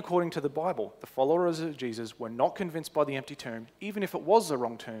 Even according to the Bible, the followers of Jesus were not convinced by the empty tomb. Even if it was the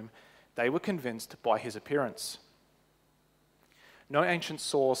wrong tomb, they were convinced by his appearance. No ancient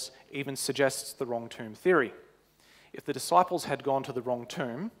source even suggests the wrong tomb theory. If the disciples had gone to the wrong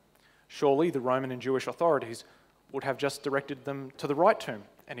tomb, surely the Roman and Jewish authorities would have just directed them to the right tomb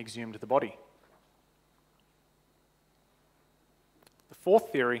and exhumed the body. The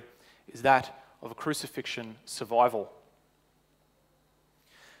fourth theory is that of a crucifixion survival.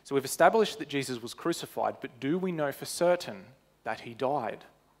 So we've established that Jesus was crucified, but do we know for certain that he died?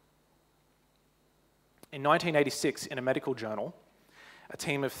 In 1986, in a medical journal, a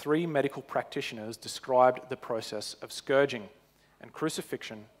team of 3 medical practitioners described the process of scourging and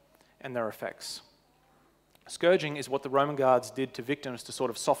crucifixion and their effects. Scourging is what the Roman guards did to victims to sort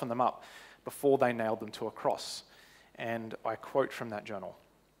of soften them up before they nailed them to a cross. And I quote from that journal.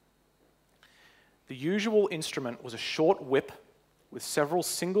 The usual instrument was a short whip with several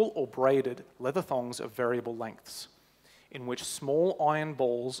single or braided leather thongs of variable lengths, in which small iron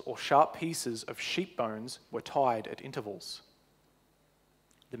balls or sharp pieces of sheep bones were tied at intervals.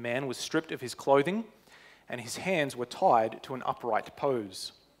 The man was stripped of his clothing, and his hands were tied to an upright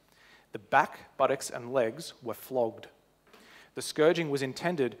pose. The back, buttocks, and legs were flogged. The scourging was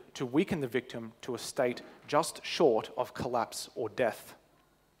intended to weaken the victim to a state just short of collapse or death.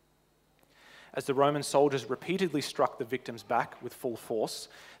 As the Roman soldiers repeatedly struck the victim's back with full force,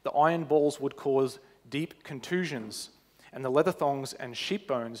 the iron balls would cause deep contusions, and the leather thongs and sheep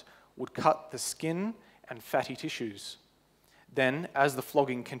bones would cut the skin and fatty tissues. Then, as the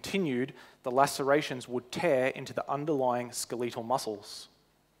flogging continued, the lacerations would tear into the underlying skeletal muscles.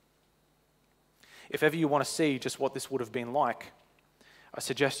 If ever you want to see just what this would have been like, I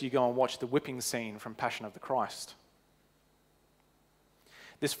suggest you go and watch the whipping scene from Passion of the Christ.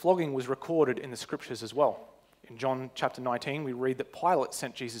 This flogging was recorded in the scriptures as well. In John chapter 19, we read that Pilate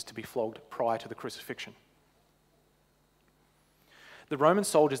sent Jesus to be flogged prior to the crucifixion. The Roman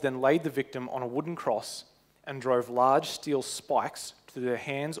soldiers then laid the victim on a wooden cross and drove large steel spikes to their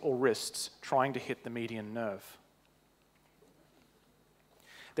hands or wrists, trying to hit the median nerve.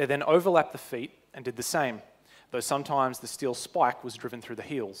 They then overlapped the feet and did the same, though sometimes the steel spike was driven through the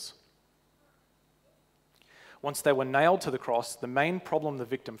heels. Once they were nailed to the cross, the main problem the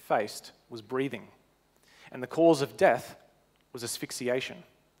victim faced was breathing, and the cause of death was asphyxiation.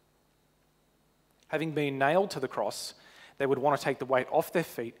 Having been nailed to the cross, they would want to take the weight off their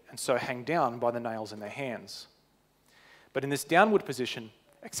feet and so hang down by the nails in their hands. But in this downward position,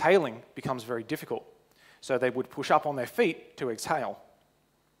 exhaling becomes very difficult, so they would push up on their feet to exhale.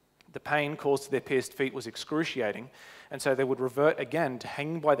 The pain caused to their pierced feet was excruciating, and so they would revert again to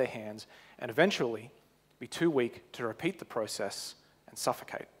hanging by their hands and eventually be too weak to repeat the process and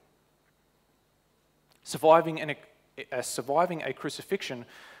suffocate. Surviving a crucifixion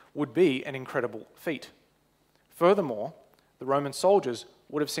would be an incredible feat. Furthermore, the Roman soldiers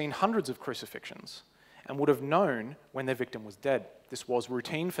would have seen hundreds of crucifixions and would have known when their victim was dead. This was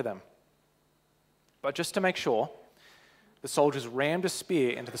routine for them. But just to make sure, the soldiers rammed a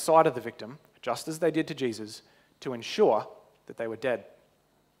spear into the side of the victim, just as they did to Jesus, to ensure that they were dead.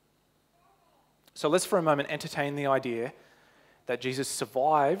 So let's for a moment entertain the idea that Jesus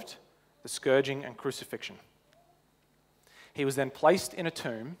survived the scourging and crucifixion. He was then placed in a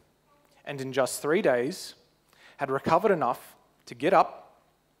tomb, and in just 3 days had recovered enough to get up,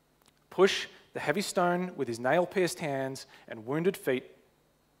 push the heavy stone with his nail-pierced hands and wounded feet,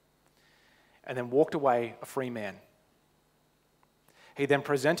 and then walked away a free man. He then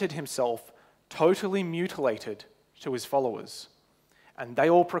presented himself totally mutilated to his followers, and they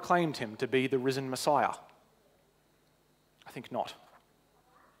all proclaimed him to be the risen Messiah. I think not.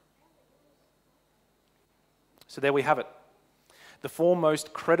 So there we have it. The four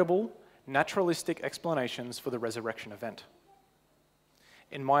most credible, naturalistic explanations for the resurrection event.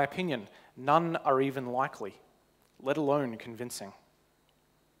 In my opinion, none are even likely, let alone convincing.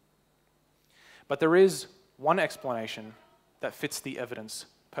 But there is one explanation that fits the evidence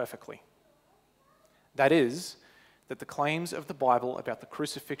perfectly. That is, that the claims of the Bible about the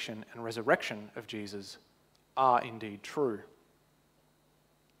crucifixion and resurrection of Jesus are indeed true.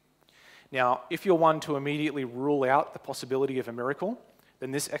 Now, if you're one to immediately rule out the possibility of a miracle,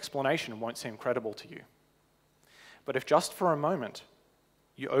 then this explanation won't seem credible to you. But if just for a moment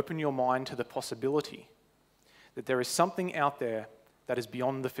you open your mind to the possibility that there is something out there that is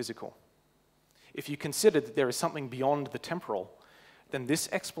beyond the physical, if you consider that there is something beyond the temporal, then this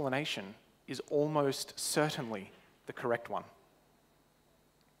explanation is almost certainly the correct one.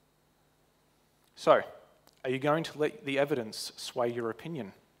 So, are you going to let the evidence sway your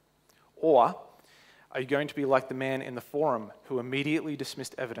opinion? Or are you going to be like the man in the forum who immediately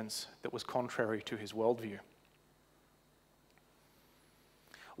dismissed evidence that was contrary to his worldview?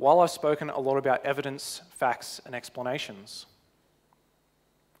 While I've spoken a lot about evidence, facts, and explanations,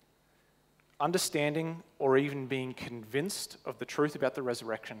 understanding or even being convinced of the truth about the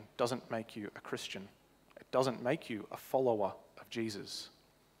resurrection doesn't make you a Christian. It doesn't make you a follower of Jesus.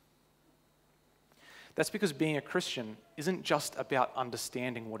 That's because being a Christian isn't just about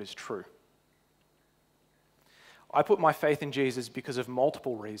understanding what is true. I put my faith in Jesus because of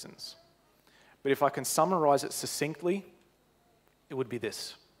multiple reasons. But if I can summarize it succinctly, it would be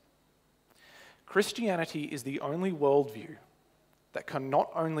this. Christianity is the only worldview that can not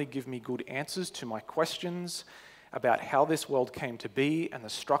only give me good answers to my questions about how this world came to be and the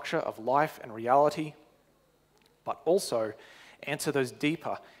structure of life and reality, but also answer those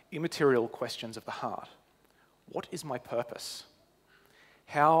deeper, immaterial questions of the heart. What is my purpose?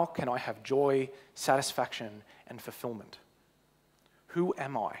 How can I have joy, satisfaction, and fulfillment? Who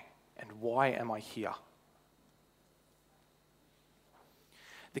am I and why am I here?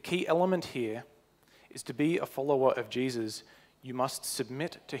 The key element here is to be a follower of Jesus, you must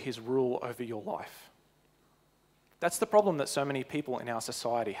submit to his rule over your life. That's the problem that so many people in our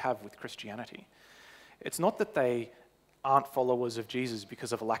society have with Christianity. It's not that they aren't followers of Jesus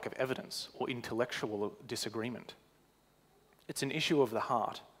because of a lack of evidence or intellectual disagreement. It's an issue of the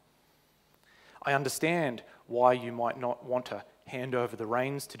heart. I understand why you might not want to hand over the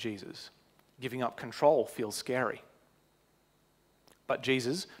reins to Jesus. Giving up control feels scary. But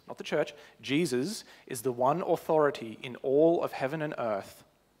Jesus, not the church, Jesus is the one authority in all of heaven and earth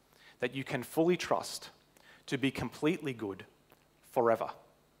that you can fully trust to be completely good forever.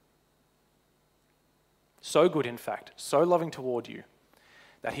 So good, in fact, so loving toward you,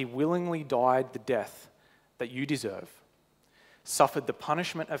 that he willingly died the death that you deserve, suffered the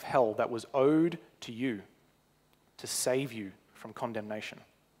punishment of hell that was owed to you to save you from condemnation.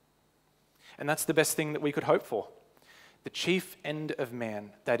 And that's the best thing that we could hope for. The chief end of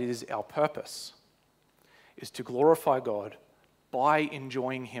man, that is our purpose, is to glorify God by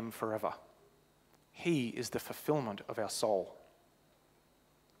enjoying him forever. He is the fulfillment of our soul.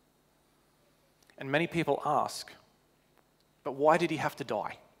 And many people ask, but why did he have to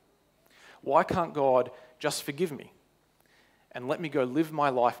die? Why can't God just forgive me and let me go live my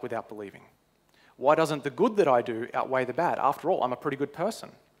life without believing? Why doesn't the good that I do outweigh the bad? After all, I'm a pretty good person.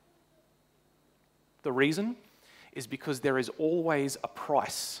 The reason is because there is always a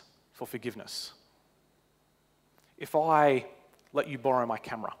price for forgiveness. If I let you borrow my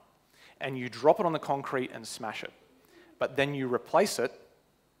camera and you drop it on the concrete and smash it, but then you replace it,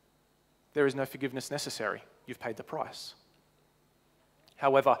 there is no forgiveness necessary. You've paid the price.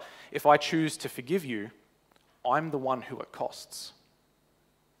 However, if I choose to forgive you, I'm the one who it costs.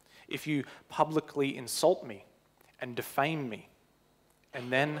 If you publicly insult me and defame me,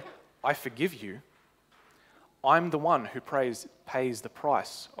 and then I forgive you, I'm the one who pays the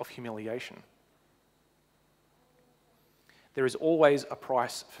price of humiliation. There is always a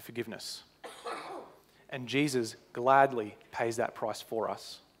price for forgiveness, and Jesus gladly pays that price for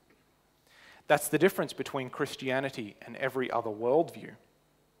us. That's the difference between Christianity and every other worldview.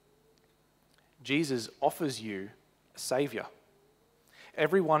 Jesus offers you a Savior.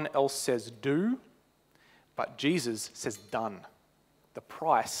 Everyone else says do, but Jesus says done. The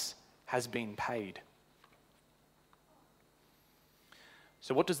price has been paid.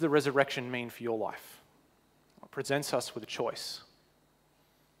 So what does the resurrection mean for your life? It presents us with a choice.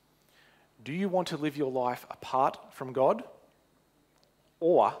 Do you want to live your life apart from God?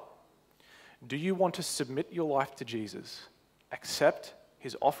 Or do you want to submit your life to Jesus, accept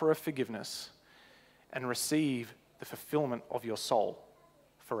his offer of forgiveness, and receive the fulfillment of your soul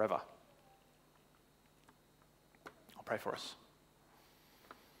forever? I'll pray for us.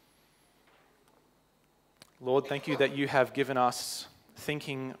 Lord, thank you that you have given us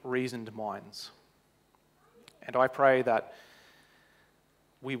thinking, reasoned minds. And I pray that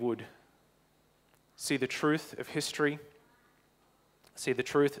we would see the truth of history, see the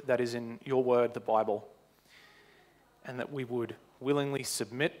truth that is in your word, the Bible, and that we would willingly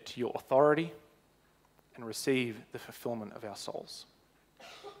submit to your authority and receive the fulfillment of our souls.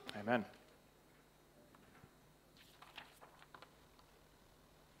 Amen.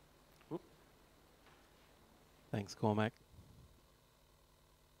 Thanks, Cormac.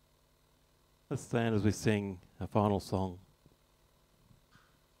 Let's stand as we sing a final song.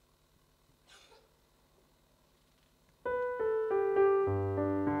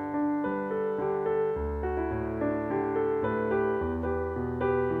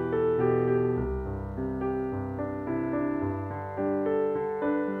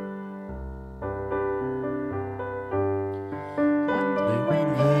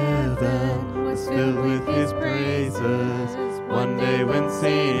 Filled with his praises, one day when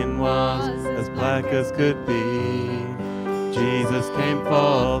sin was as black as could be, Jesus came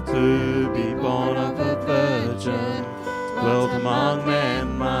forth to be born of a virgin, dwelt among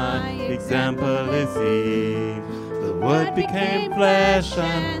men, my example is he. The Word became flesh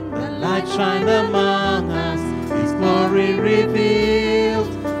and the light shined among us, his glory revealed.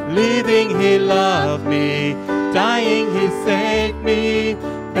 Living he loved me, dying he saved me,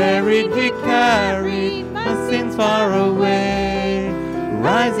 buried he carried my sins far away,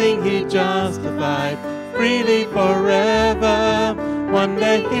 rising he justified freely forever. One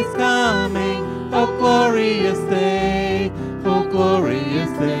day he's coming, oh glorious day, oh glorious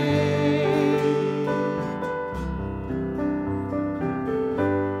day.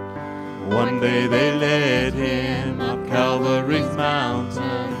 One day they led him up Calvary's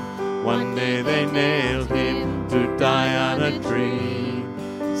mountain, one day they nailed him to die on a tree.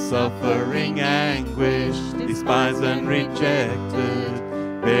 suffering anguish, despised and rejected,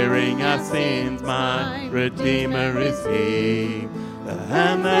 bearing our sins, my Redeemer is He. The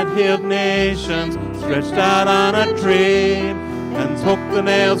hand that healed nations stretched out on a tree and took the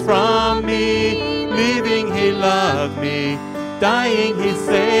nails from me. Living He loved me, dying He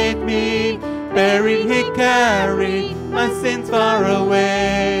saved me, buried He carried my sins far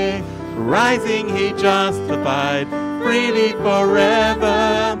away. Rising He justified, freely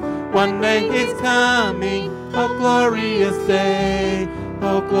forever. One day He's coming, oh glorious day,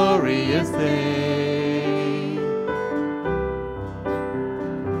 oh glorious day.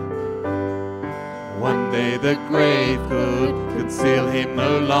 One day the grave could conceal Him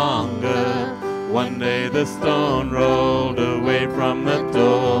no longer. One day the stone rolled away from the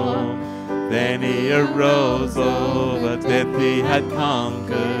door. Then He arose, over death He had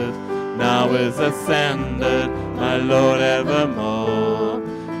conquered. Now is ascended, my Lord evermore.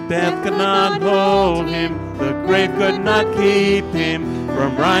 Death could not hold Him, the grave could not keep Him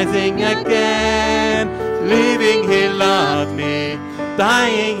from rising again. Living He loved me,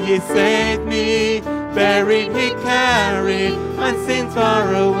 dying He saved me, buried He carried my sins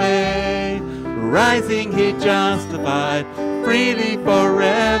far away. Rising He justified, freely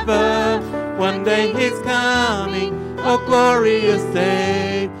forever. One day He's coming, oh glorious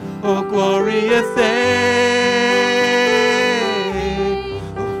day, oh glorious day,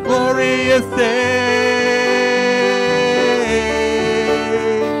 oh glorious day.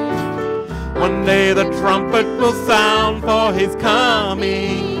 One day the trumpet will sound for His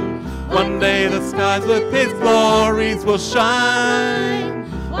coming. One day the skies with His glories will shine.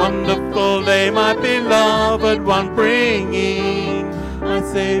 Wonderful day, my beloved one bringing. My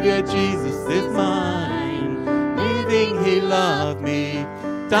Savior Jesus is mine. Living He loved me,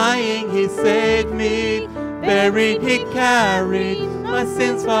 dying He saved me, buried He carried my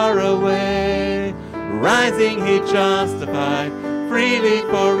sins far away. Rising He justified, freely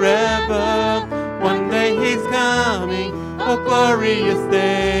forever. One day He's coming, oh glorious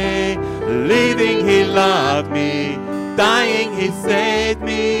day. Living He loved me, dying He saved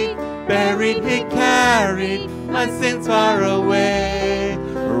me, buried He carried my sins far away.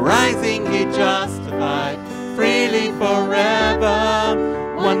 Rising He justified, freely forever.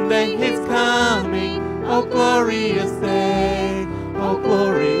 One day He's coming, oh glorious day, oh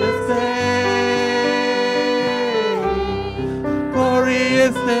glorious day,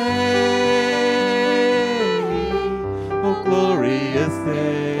 glorious day, oh glorious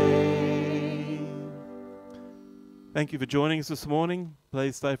day. Thank you for joining us this morning.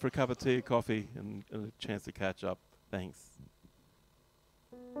 Please stay for a cup of tea or coffee and a chance to catch up. Thanks.